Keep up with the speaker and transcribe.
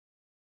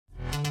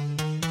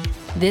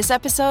This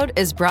episode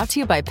is brought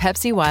to you by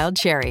Pepsi Wild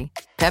Cherry.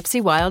 Pepsi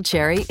Wild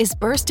Cherry is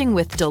bursting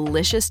with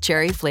delicious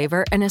cherry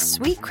flavor and a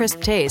sweet,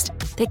 crisp taste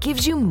that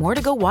gives you more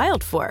to go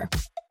wild for.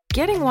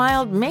 Getting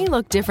wild may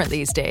look different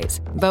these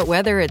days, but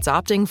whether it's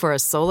opting for a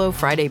solo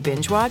Friday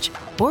binge watch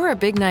or a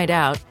big night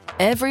out,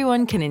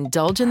 everyone can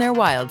indulge in their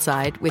wild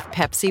side with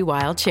Pepsi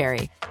Wild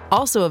Cherry.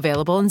 Also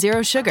available in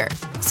Zero Sugar.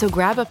 So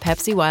grab a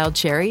Pepsi Wild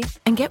Cherry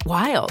and get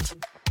wild.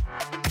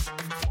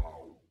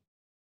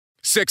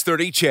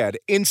 630 CHED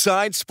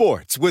Inside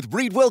Sports with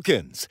Reed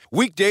Wilkins.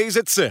 Weekdays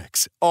at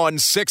 6 on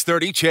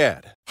 630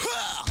 CHED.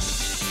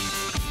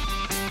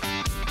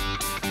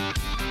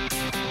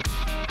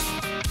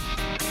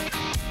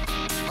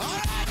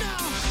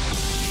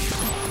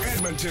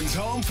 Edmonton's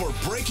home for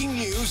breaking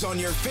news on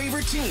your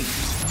favorite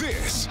teams.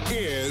 This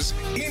is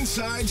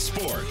Inside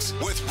Sports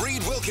with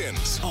Reed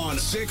Wilkins on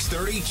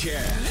 630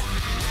 CHED.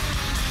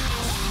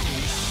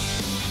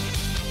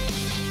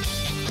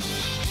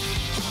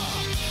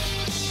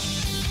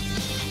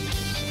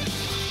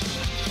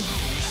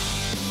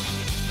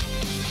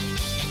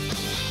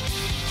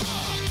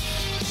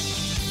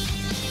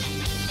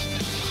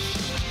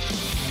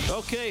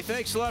 Okay,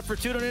 thanks a lot for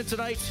tuning in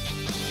tonight.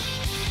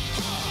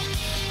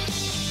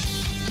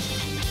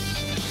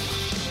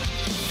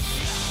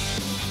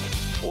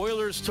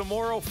 Oilers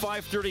tomorrow,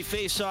 5:30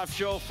 face-off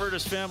show.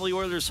 Furnace Family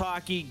Oilers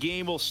hockey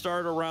game will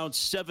start around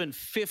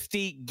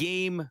 7:50.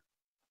 Game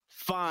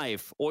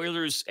 5.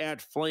 Oilers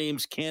at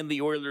Flames. Can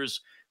the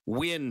Oilers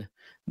win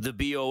the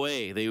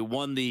BOA? They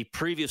won the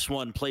previous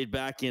one, played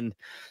back in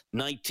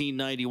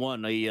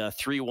 1991, a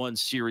 3-1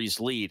 series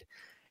lead.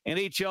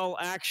 NHL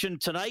action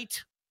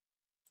tonight.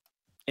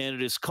 And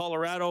it is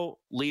Colorado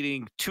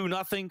leading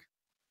 2-0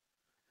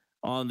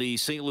 on the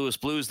St. Louis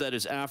Blues. That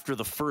is after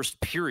the first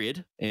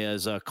period,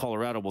 as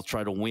Colorado will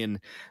try to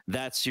win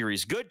that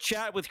series. Good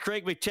chat with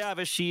Craig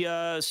McTavish.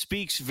 He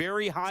speaks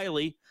very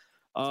highly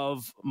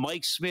of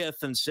Mike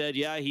Smith and said,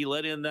 yeah, he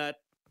let in that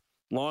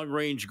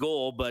long-range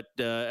goal, but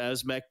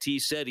as McT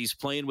said, he's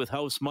playing with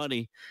house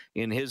money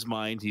in his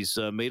mind. He's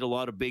made a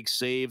lot of big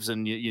saves,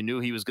 and you knew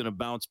he was going to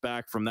bounce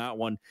back from that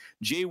one.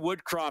 Jay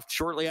Woodcroft,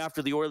 shortly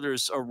after the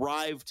Oilers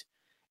arrived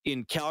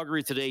in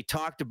Calgary today,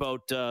 talked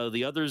about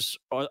the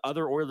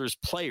other Oilers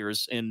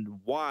players and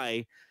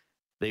why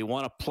they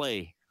want to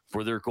play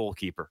for their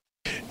goalkeeper.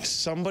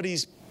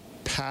 Somebody's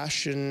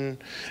passion,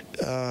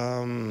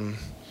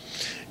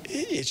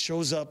 it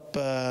shows up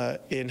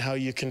in how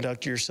you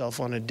conduct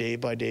yourself on a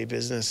day-by-day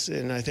business.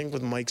 And I think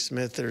with Mike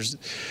Smith,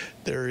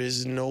 there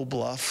is no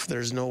bluff,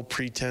 there's no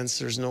pretense,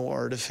 there's no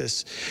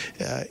artifice.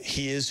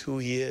 He is who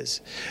he is.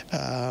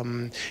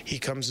 He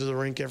comes to the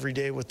rink every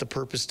day with the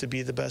purpose to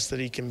be the best that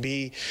he can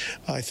be.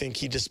 I think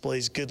he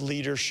displays good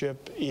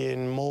leadership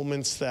in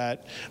moments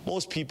that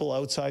most people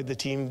outside the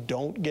team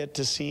don't get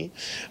to see.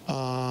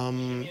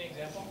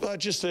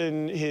 Just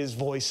in his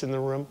voice in the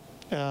room.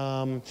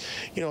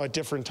 At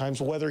different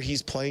times, whether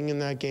he's playing in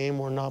that game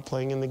or not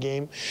playing in the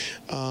game.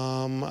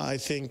 I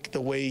think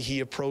the way he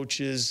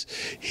approaches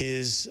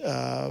his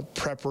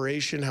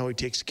preparation, how he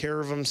takes care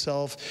of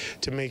himself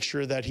to make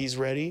sure that he's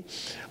ready.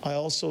 I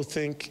also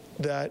think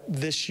that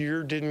this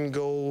year didn't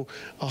go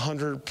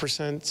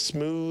 100%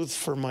 smooth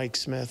for Mike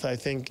Smith. I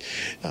think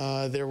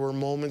there were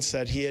moments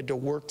that he had to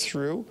work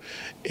through,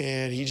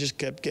 and he just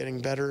kept getting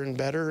better and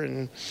better.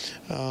 And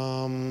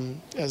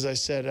as I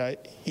said,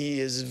 he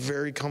is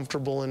very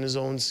comfortable in his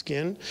own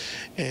skin,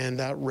 and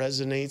that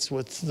resonates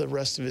with the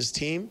rest of his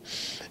team.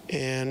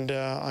 And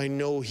I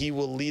know he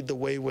will lead the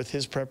way with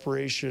his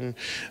preparation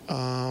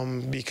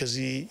because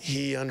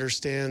he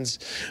understands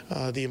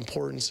the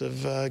importance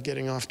of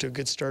getting off to a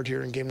good start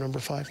here in game number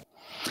 5.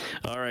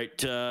 All right.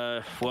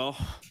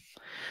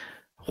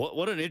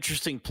 What an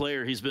interesting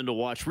player he's been to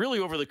watch really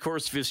over the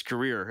course of his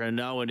career, and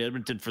now in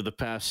Edmonton for the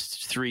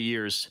past 3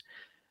 years.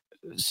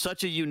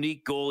 Such a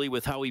unique goalie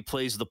with how he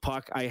plays the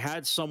puck. I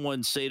had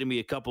someone say to me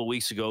a couple of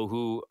weeks ago,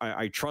 who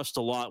I trust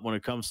a lot when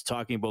it comes to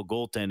talking about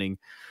goaltending,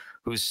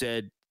 who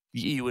said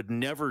you would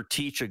never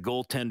teach a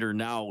goaltender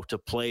now to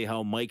play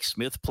how Mike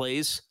Smith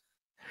plays,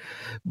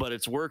 but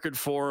it's working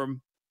for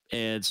him.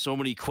 And so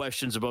many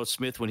questions about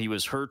Smith when he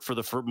was hurt for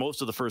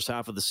most of the first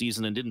half of the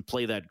season and didn't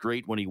play that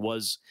great when he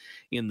was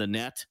in the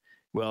net.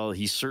 Well,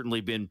 he's certainly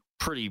been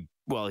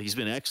he's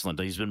been excellent.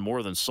 He's been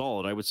more than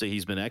solid. I would say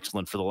he's been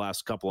excellent for the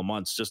last couple of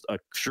months. Just a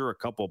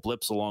couple of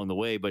blips along the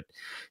way, but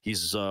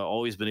he's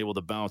always been able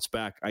to bounce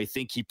back. I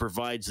think he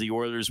provides the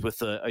Oilers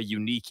with a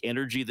unique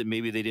energy that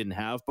maybe they didn't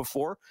have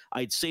before.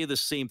 I'd say the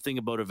same thing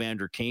about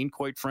Evander Kane,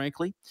 quite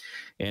frankly,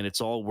 and it's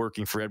all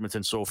working for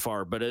Edmonton so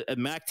far. But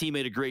Mac T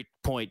made a great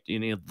point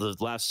in the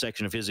last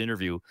section of his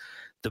interview.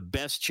 The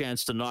best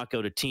chance to knock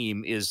out a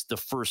team is the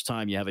first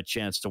time you have a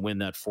chance to win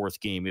that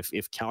fourth game.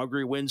 If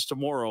Calgary wins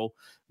tomorrow,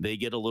 they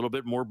get a little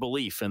bit more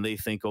belief and they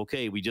think,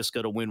 okay, we just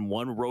got to win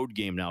one road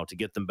game now to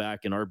get them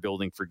back in our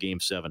building for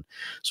game 7.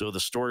 So the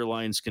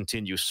storylines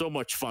continue. So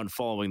much fun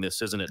following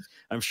this, isn't it?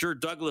 I'm sure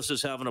Douglas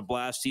is having a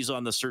blast. He's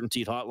on the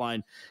Certainty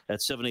hotline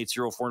at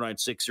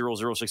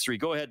 780-496-0063.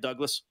 Go ahead,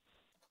 Douglas.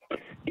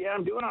 Yeah,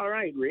 I'm doing all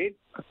right, Reed.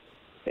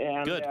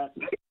 And, good.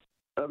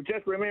 I'm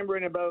just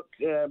remembering about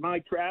my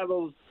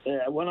travels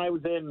when I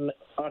was in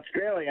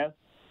Australia,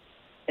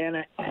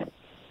 and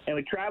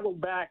we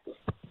traveled back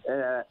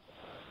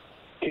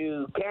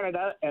to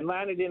Canada and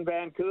landed in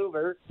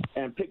Vancouver,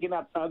 and picking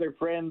up other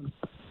friends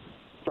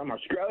from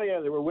Australia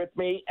that were with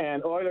me,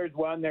 and Oilers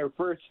won their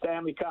first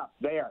Stanley Cup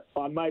there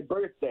on my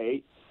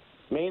birthday,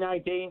 May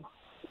 19th,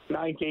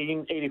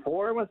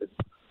 1984, was it?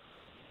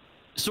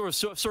 So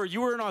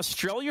you were in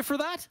Australia for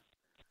that?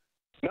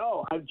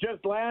 No, I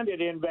just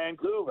landed in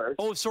Vancouver.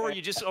 Oh, sorry,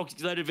 you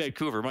landed in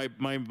Vancouver.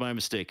 My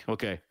mistake.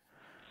 Okay.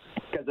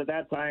 Because at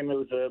that time it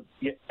was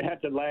you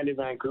had to land in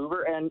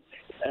Vancouver, and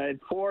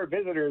 4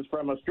 visitors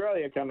from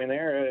Australia come in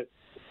there,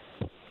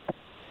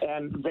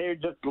 and they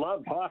just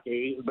loved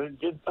hockey, but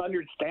didn't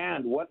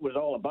understand what it was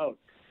all about.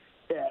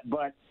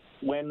 But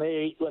when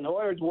the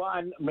Oilers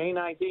won May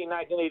 19,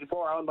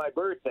 1984, on my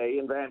birthday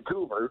in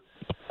Vancouver,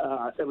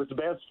 it was the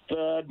best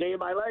day of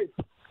my life.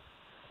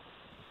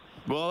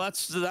 Well,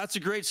 that's a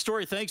great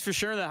story. Thanks for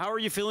sharing that. How are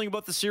you feeling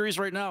about the series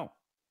right now?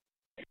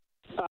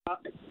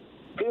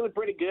 Feeling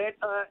pretty good.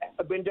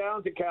 I've been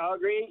down to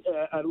Calgary.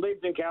 I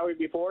lived in Calgary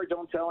before.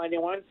 Don't tell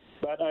anyone,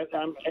 but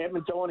I'm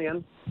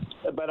Edmontonian.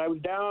 But I was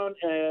down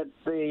at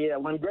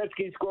when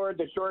Gretzky scored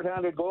the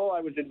shorthanded goal.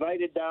 I was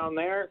invited down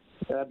there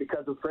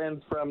because of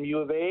friends from U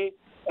of A,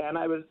 and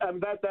I was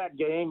at that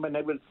game, and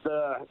it was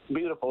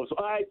beautiful. So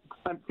I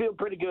feel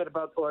pretty good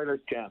about the Oilers'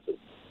 chances.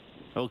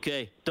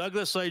 Okay,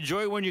 Douglas, I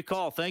enjoy when you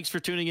call. Thanks for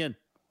tuning in.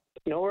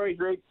 No worries,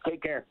 Rick.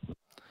 Take care.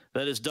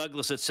 That is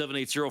Douglas at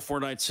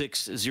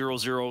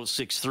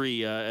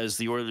 780-496-0063 as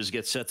the Oilers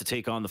get set to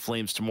take on the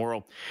Flames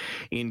tomorrow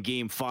in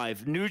Game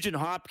 5. Nugent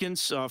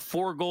Hopkins,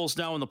 4 goals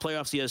now in the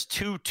playoffs. He has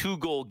 2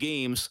 2-goal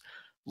games.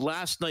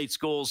 Last night's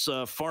goals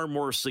far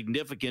more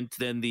significant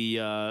than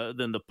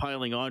the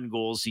piling on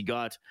goals he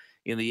got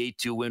in the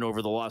 8-2 win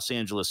over the Los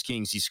Angeles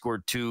Kings. He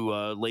scored 2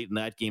 late in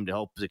that game to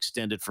help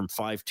extend it from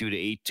 5-2 to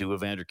 8-2.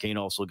 Evander Kane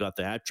also got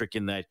the hat trick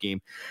in that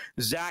game.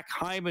 Zach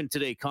Hyman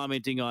today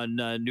commenting on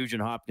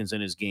Nugent Hopkins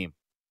and his game.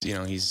 You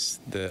know, he's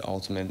the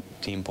ultimate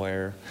team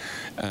player,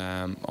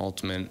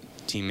 ultimate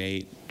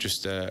teammate,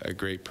 just a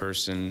great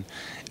person,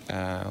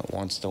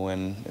 wants to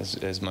win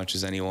as much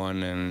as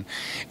anyone, and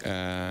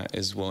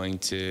is willing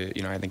to,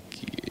 I think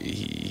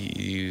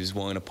he's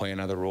willing to play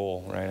another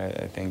role, right?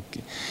 I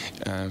think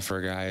for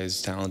a guy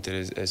as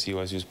talented as he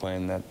was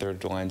playing that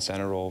third line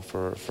center role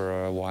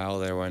for a while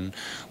there when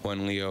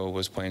Leo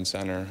was playing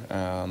center.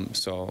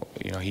 So,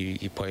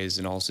 he plays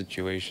in all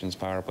situations,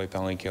 power play,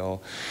 penalty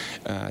kill,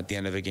 at the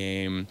end of a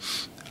game,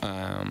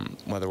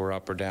 whether we're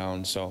up or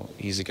down. So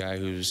he's a guy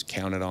who's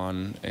counted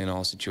on in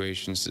all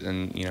situations,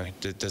 and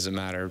it doesn't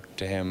matter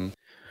to him.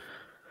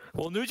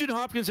 Well, Nugent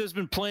Hopkins has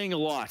been playing a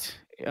lot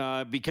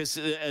because,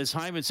 as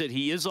Hyman said,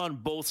 he is on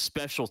both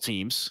special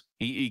teams.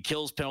 He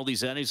kills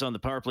penalties and he's on the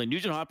power play.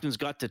 Nugent Hopkins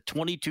got to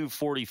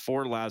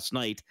 22-44 last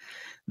night.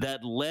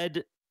 That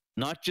led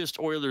not just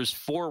Oilers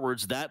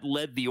forwards, that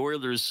led the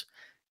Oilers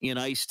in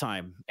ice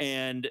time.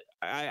 And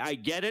I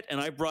get it, and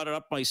I brought it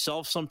up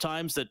myself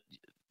sometimes, that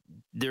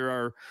there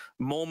are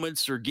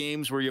moments or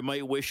games where you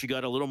might wish you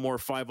got a little more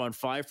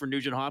 5-on-5 for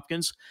Nugent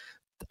Hopkins.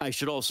 I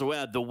should also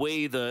add, the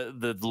way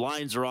the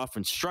lines are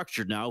often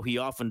structured now, he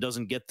often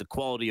doesn't get the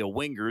quality of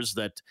wingers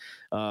that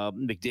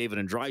McDavid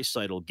and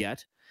Draisaitl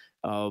get.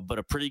 But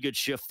a pretty good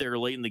shift there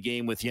late in the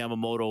game with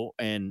Yamamoto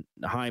and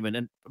Hyman.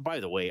 And by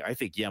the way, I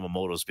think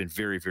Yamamoto's been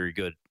very, very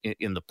good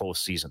in the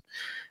postseason.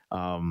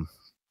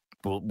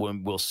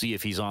 We'll see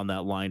if he's on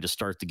that line to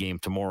start the game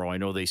tomorrow. I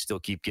know they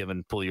still keep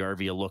giving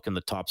Puljujarvi a look in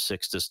the top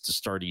 6 to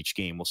start each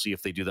game. We'll see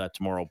if they do that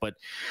tomorrow. But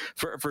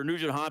for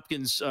Nugent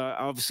Hopkins,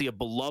 obviously a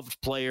beloved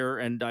player,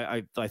 and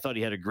I thought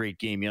he had a great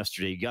game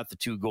yesterday. He got the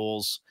 2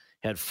 goals,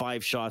 had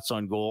 5 shots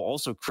on goal,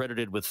 also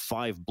credited with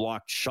 5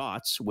 blocked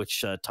shots,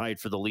 which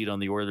tied for the lead on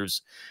the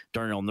Oilers.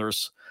 Darnell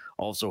Nurse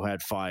also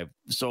had 5.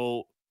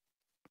 So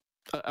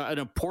an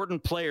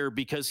important player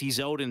because he's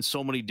out in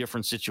so many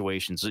different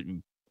situations.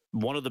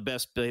 One of the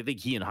best, I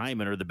think he and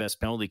Hyman are the best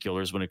penalty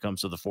killers when it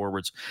comes to the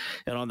forwards.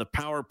 And on the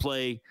power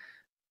play,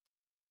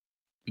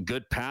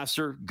 good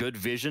passer, good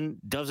vision,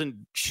 doesn't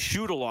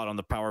shoot a lot on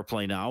the power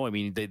play now. I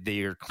mean,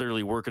 they are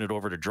clearly working it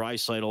over to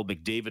Draisaitl.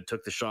 McDavid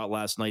took the shot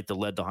last night that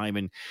led to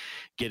Hyman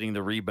getting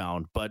the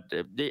rebound. But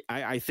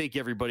I think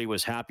everybody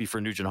was happy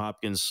for Nugent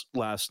Hopkins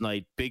last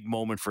night. Big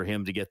moment for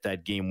him to get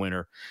that game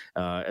winner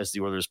as the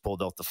Oilers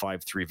pulled out the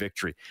 5-3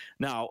 victory.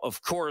 Now,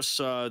 of course,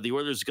 the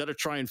Oilers got to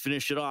try and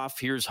finish it off.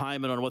 Here's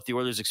Hyman on what the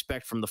Oilers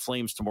expect from the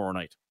Flames tomorrow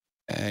night.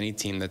 Any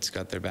team that's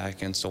got their back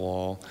against the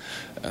wall,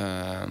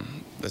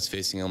 that's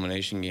facing an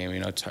elimination game,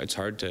 it's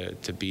hard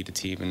to beat a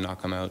team and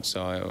knock them out.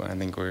 So I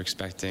think we're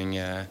expecting,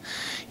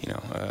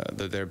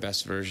 their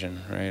best version,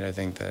 right? I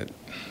think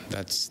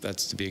that's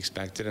to be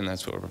expected, and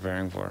that's what we're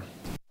preparing for.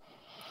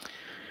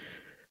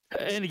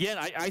 And again,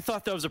 I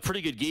thought that was a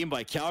pretty good game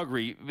by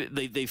Calgary.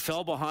 They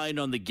fell behind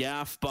on the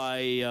gaff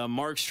by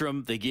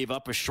Markstrom. They gave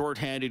up a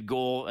shorthanded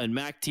goal, and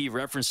Mac T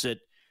referenced it.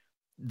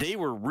 They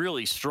were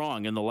really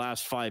strong in the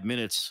last 5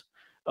 minutes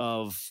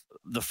of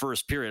the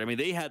first period. I mean,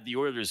 they had the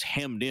Oilers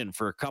hemmed in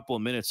for a couple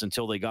of minutes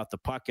until they got the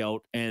puck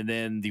out, and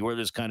then the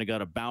Oilers kind of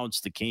got a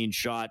bounce. The Kane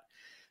shot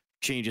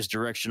changes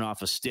direction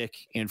off a stick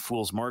and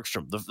fools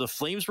Markstrom. The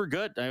Flames were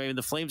good. I mean,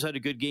 the Flames had a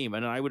good game,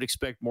 and I would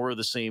expect more of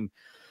the same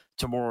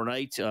tomorrow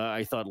night.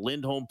 I thought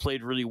Lindholm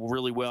played really,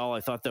 really well.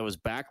 I thought that was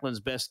Backlund's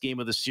best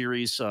game of the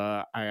series.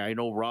 I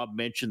know Rob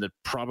mentioned that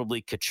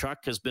probably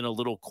Tkachuk has been a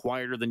little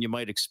quieter than you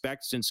might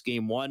expect since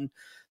game one.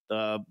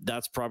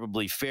 That's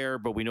probably fair,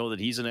 but we know that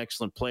he's an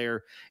excellent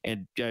player.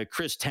 And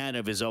Chris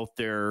Tanev is out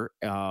there.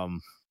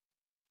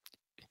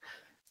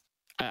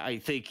 I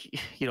think,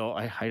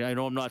 I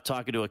know I'm not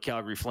talking to a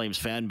Calgary Flames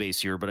fan base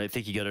here, but I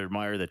think you got to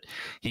admire that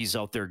he's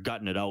out there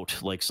gutting it out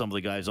like some of the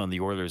guys on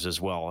the Oilers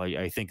as well.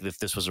 I think that if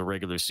this was a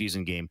regular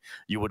season game,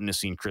 you wouldn't have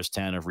seen Chris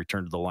Tanev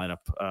return to the lineup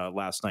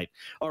last night.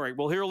 All right,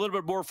 we'll hear a little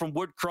bit more from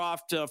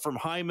Woodcroft, from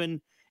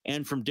Hyman,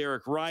 and from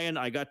Derek Ryan.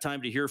 I got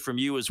time to hear from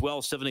you as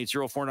well.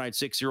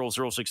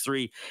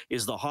 780-496-0063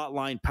 is the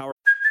hotline. Power.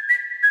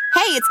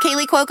 Hey, it's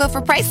Kaylee Cuoco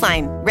for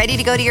Priceline. Ready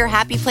to go to your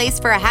happy place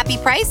for a happy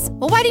price?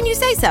 Well, why didn't you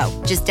say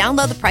so? Just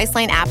download the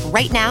Priceline app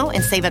right now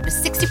and save up to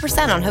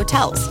 60% on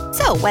hotels.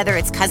 So whether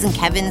it's Cousin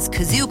Kevin's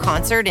Kazoo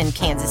Concert in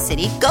Kansas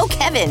City, go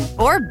Kevin,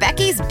 or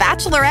Becky's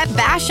Bachelorette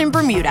Bash in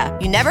Bermuda,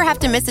 you never have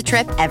to miss a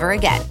trip ever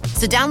again.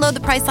 So download the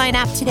Priceline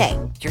app today.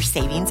 Your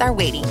savings are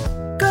waiting.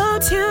 Go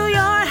to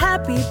your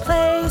happy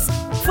place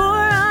for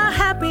a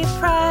happy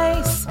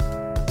price.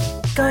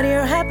 Go to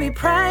your happy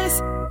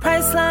price,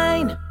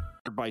 Priceline.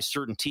 By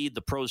CertainTeed,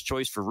 the pro's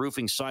choice for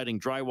roofing, siding,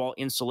 drywall,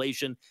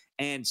 insulation,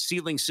 and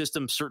ceiling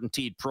system.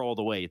 CertainTeed, pro all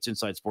the way. It's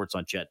Inside Sports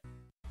on Chet.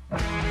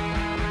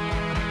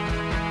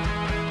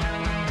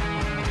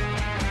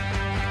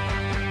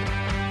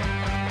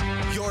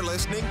 You're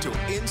listening to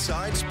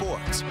Inside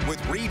Sports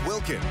with Reed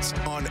Wilkins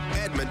on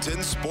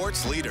Edmonton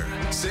Sports Leader,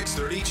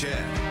 630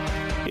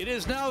 Chet. It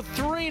is now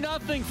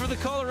 3-0 for the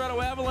Colorado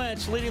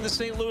Avalanche, leading the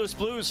St. Louis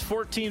Blues.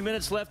 14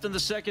 minutes left in the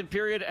second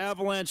period.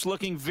 Avalanche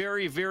looking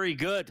very, very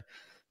good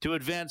to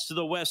advance to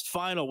the West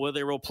Final, where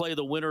they will play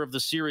the winner of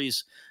the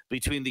series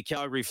between the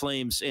Calgary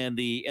Flames and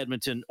the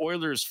Edmonton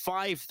Oilers.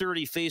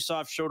 5:30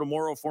 face-off show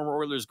tomorrow. Former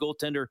Oilers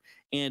goaltender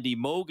Andy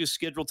Moog is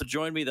scheduled to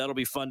join me. That'll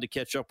be fun to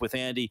catch up with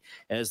Andy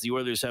as the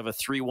Oilers have a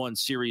 3-1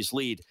 series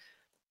lead.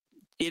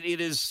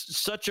 It is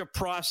such a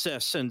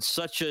process and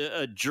such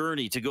a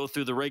journey to go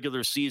through the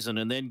regular season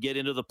and then get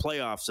into the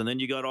playoffs. And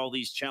then you got all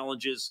these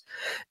challenges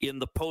in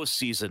the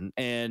postseason.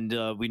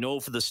 And we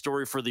know for the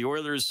story for the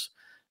Oilers,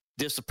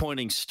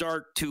 disappointing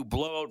start, 2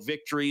 blowout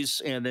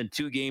victories, and then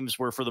 2 games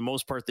where for the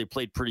most part they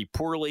played pretty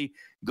poorly.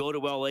 Go to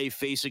LA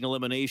facing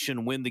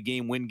elimination, win the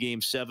game, win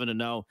game 7, and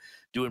now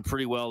doing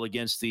pretty well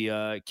against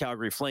the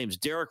Calgary Flames.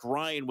 Derek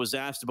Ryan was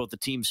asked about the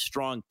team's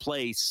strong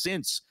play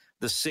since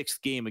the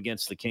 6th game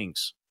against the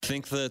Kings. I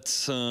think that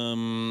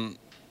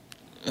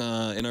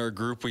in our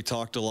group we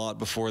talked a lot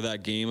before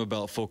that game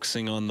about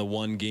focusing on the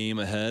one game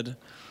ahead.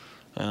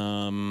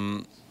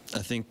 I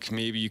think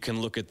maybe you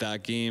can look at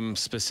that game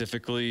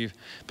specifically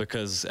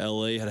because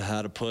LA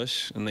had a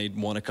push and they'd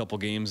won a couple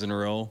games in a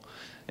row,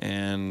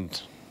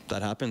 and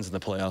that happens in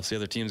the playoffs. The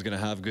other team's going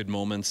to have good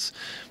moments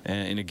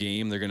in a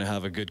game. They're going to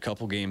have a good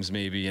couple games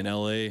maybe, and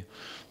LA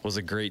was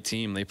a great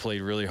team. They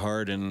played really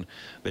hard and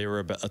they were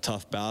a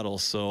tough battle.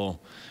 So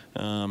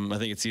I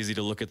think it's easy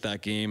to look at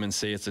that game and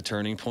say it's a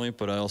turning point,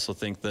 but I also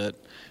think that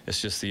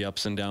it's just the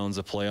ups and downs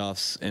of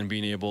playoffs and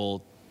being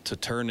able to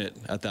turn it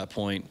at that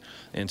point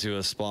into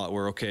a spot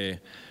where, okay,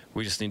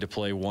 we just need to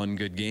play one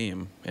good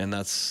game. And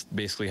that's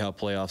basically how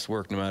playoffs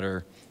work. No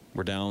matter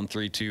we're down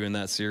 3-2 in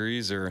that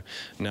series or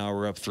now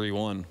we're up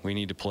 3-1, we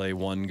need to play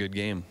one good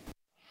game.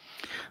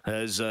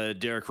 As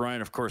Derek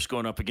Ryan, of course,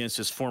 going up against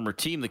his former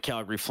team, the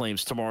Calgary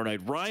Flames, tomorrow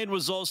night. Ryan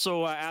was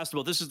also asked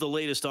about, this is the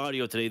latest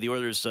audio today. The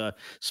Oilers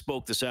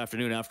spoke this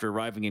afternoon after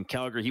arriving in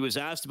Calgary. He was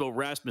asked about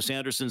Rasmus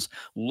Andersson's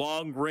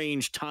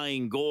long-range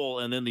tying goal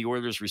and then the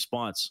Oilers'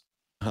 response.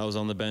 I was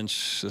on the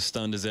bench, as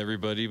stunned as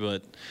everybody,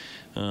 but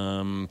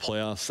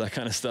playoffs, that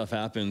kind of stuff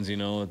happens,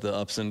 the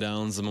ups and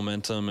downs, the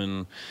momentum,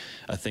 and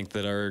I think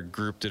that our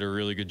group did a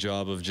really good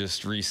job of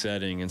just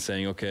resetting and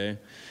saying, okay,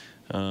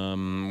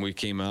 we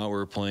came out, we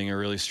were playing a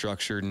really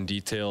structured and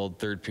detailed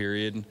third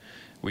period.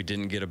 We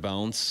didn't get a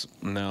bounce.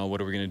 Now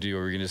what are we going to do?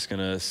 Are we just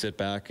going to sit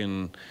back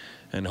and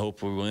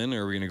hope we win,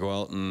 or are we going to go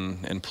out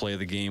and play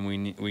the game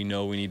we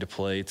know we need to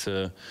play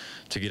to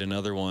get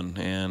another one?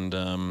 And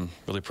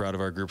really proud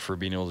of our group for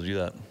being able to do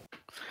that.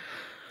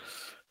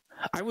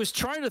 I was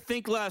trying to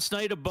think last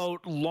night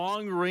about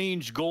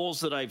long-range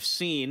goals that I've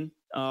seen.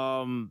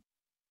 Kelly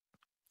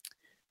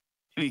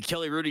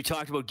Hrudey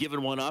talked about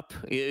giving one up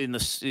in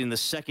the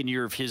second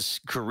year of his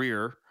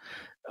career.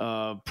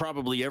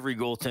 Probably every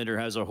goaltender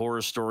has a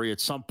horror story at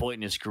some point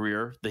in his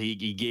career that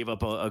he gave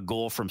up a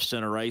goal from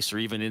center ice or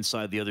even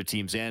inside the other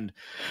team's end.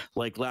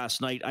 Like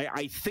last night,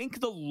 I think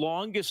the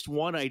longest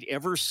one I'd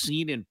ever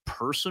seen in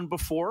person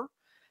before,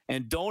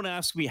 and don't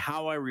ask me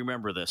how I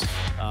remember this,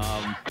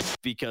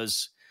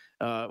 because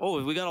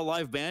we got a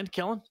live band,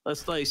 Kellen?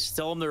 That's nice.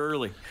 Tell them they're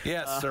early.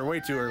 Yes, they're way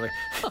too early.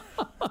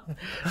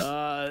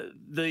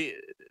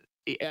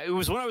 it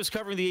was when I was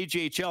covering the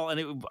AJHL,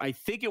 and I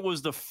think it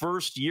was the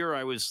first year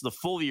the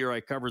full year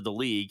I covered the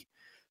league.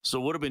 So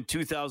it would have been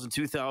 2000,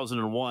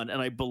 2001. And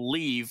I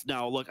believe,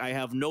 now look, I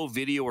have no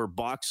video or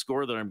box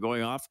score that I'm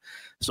going off.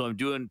 So I'm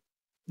doing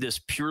this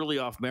purely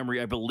off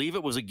memory. I believe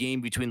it was a game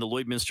between the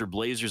Lloydminster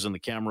Blazers and the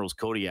Camrose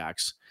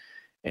Kodiaks.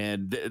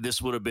 And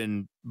this would have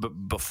been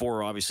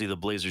before, obviously, the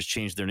Blazers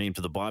changed their name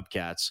to the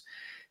Bobcats.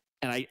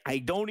 And I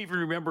don't even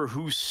remember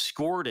who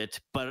scored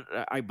it, but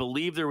I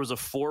believe there was a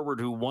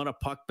forward who won a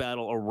puck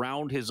battle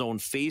around his own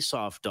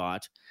faceoff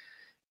dot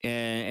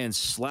and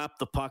slapped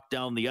the puck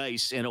down the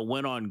ice, and it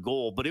went on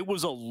goal. But it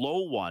was a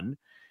low one,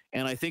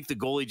 and I think the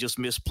goalie just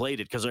misplayed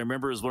it, because I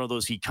remember it was one of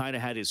those, he kind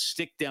of had his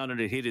stick down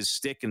and it hit his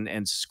stick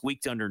and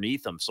squeaked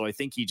underneath him. So I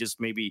think he just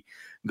maybe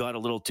got a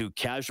little too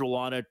casual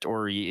on it,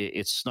 or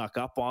it snuck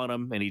up on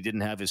him and he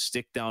didn't have his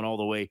stick down all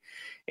the way,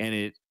 and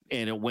it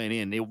went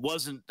in. It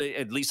wasn't,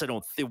 at least I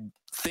don't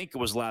think it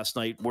was last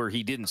night where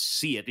he didn't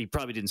see it. He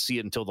probably didn't see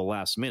it until the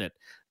last minute.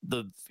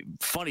 The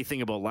funny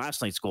thing about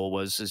last night's goal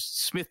was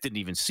Smith didn't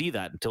even see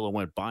that until it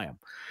went by him.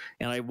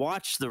 And I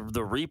watched the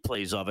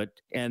replays of it,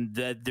 and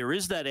that there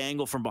is that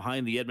angle from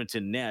behind the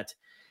Edmonton net,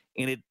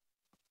 and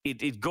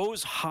it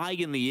goes high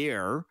in the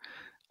air.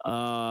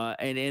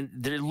 And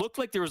there looked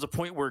like there was a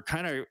point where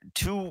kind of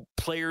two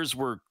players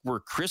were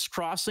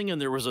crisscrossing,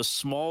 and there was a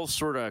small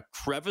sort of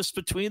crevice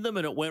between them,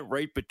 and it went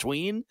right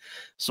between.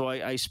 So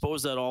I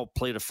suppose that all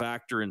played a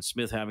factor in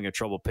Smith having a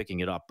trouble picking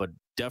it up, but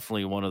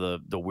definitely one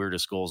of the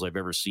weirdest goals I've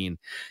ever seen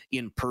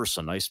in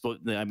person. I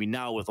mean,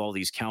 now with all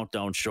these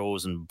countdown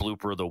shows and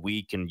blooper of the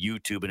week and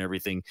YouTube and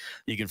everything,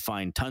 you can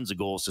find tons of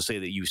goals to say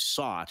that you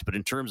saw it. But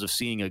in terms of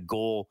seeing a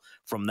goal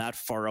from that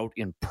far out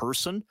in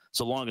person, it's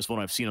the longest one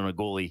I've seen on a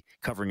goalie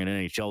covering an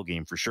NHL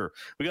game for sure.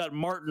 We got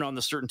Martin on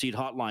the CertainTeed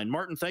hotline.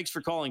 Martin, thanks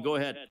for calling. Go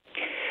ahead.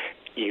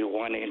 You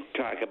want to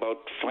talk about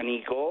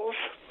funny goals?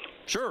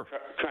 Sure.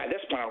 Try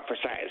this one out for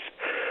size.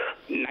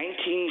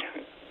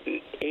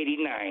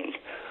 1989.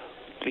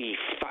 The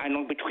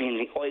final between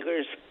the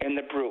Oilers and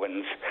the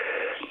Bruins.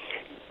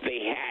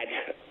 They had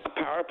a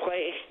power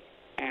play,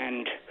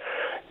 and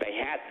they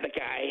had the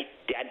guy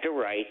dead to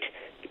right,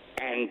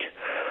 and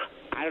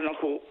I don't know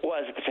who it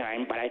was at the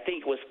time, but I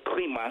think it was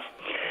Klima,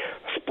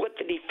 split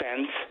the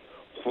defense,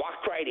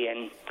 walked right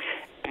in,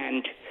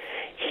 and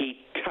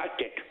he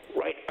tucked it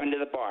right under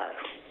the bar.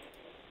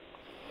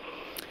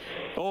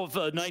 Oh,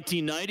 the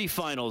 1990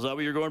 finals. Is that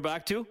what you're going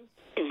back to?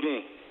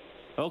 Mm-hmm.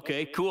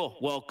 Okay, cool.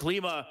 Well,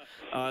 Klima,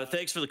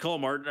 thanks for the call,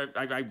 Martin.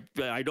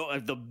 I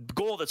don't. The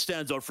goal that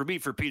stands out for me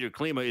for Peter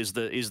Klima is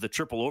the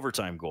triple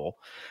overtime goal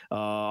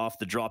off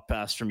the drop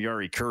pass from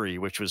Yari Curry,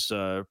 which was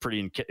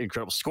pretty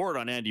incredible. Scored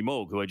on Andy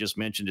Moog, who I just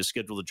mentioned is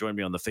scheduled to join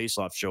me on the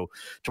Face-Off show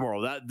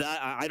tomorrow. That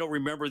I don't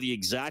remember the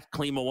exact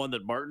Klima one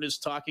that Martin is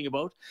talking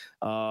about,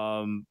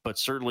 but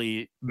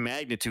certainly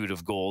magnitude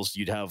of goals.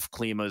 You'd have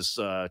Klima's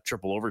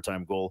triple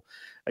overtime goal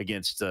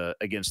against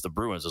the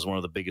Bruins as one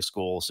of the biggest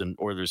goals in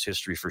Oilers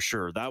history for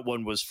sure. That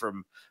one was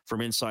from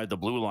inside the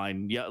blue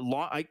line. Yeah,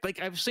 I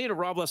was saying to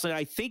Rob last night,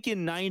 I think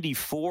in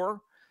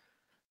 '94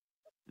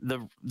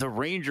 the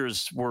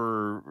Rangers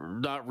were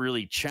not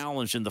really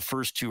challenged in the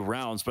first two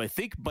rounds, but I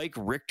think Mike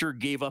Richter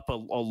gave up a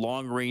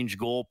long range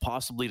goal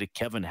possibly to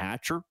Kevin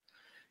Hatcher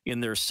in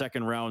their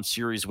second round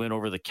series win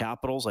over the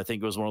Capitals. I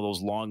think it was one of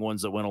those long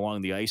ones that went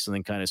along the ice and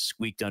then kind of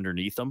squeaked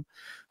underneath them.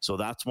 So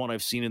that's one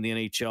I've seen in the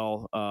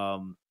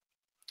NHL.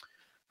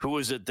 Who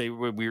was it?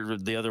 We were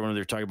the other one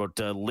they're talking about,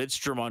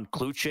 Lidstrom on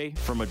Kluche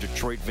from a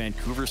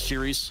Detroit-Vancouver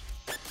series.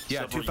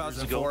 Yeah,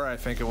 2004, I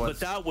think it was.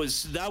 But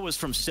that was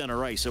from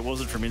center ice. It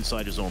wasn't from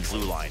inside his own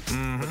blue line.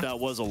 Mm-hmm. But that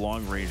was a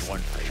long-range one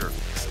for sure.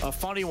 A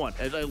funny one.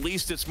 At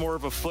least it's more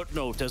of a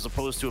footnote as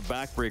opposed to a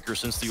backbreaker,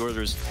 since the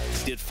Oilers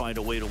did find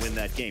a way to win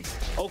that game.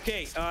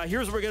 Okay,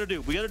 here's what we're going to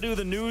do. We got to do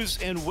the news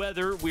and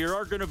weather. We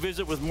are going to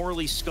visit with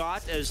Morley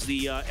Scott as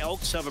the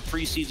Elks have a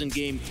preseason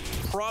game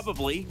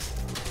probably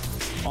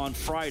on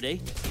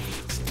Friday.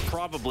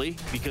 Probably,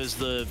 because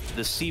the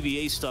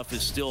CBA stuff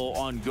is still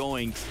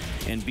ongoing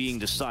and being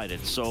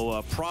decided.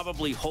 So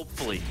probably,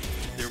 hopefully,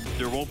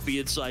 there won't be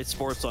Inside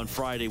Sports on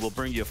Friday. We'll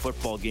bring you a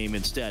football game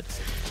instead.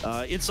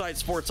 Inside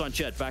Sports on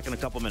Ched. Back in a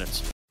couple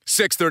minutes.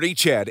 6:30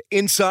 Ched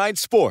Inside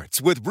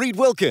Sports with Reed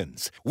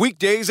Wilkins.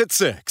 Weekdays at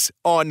 6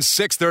 on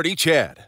 6:30 Ched.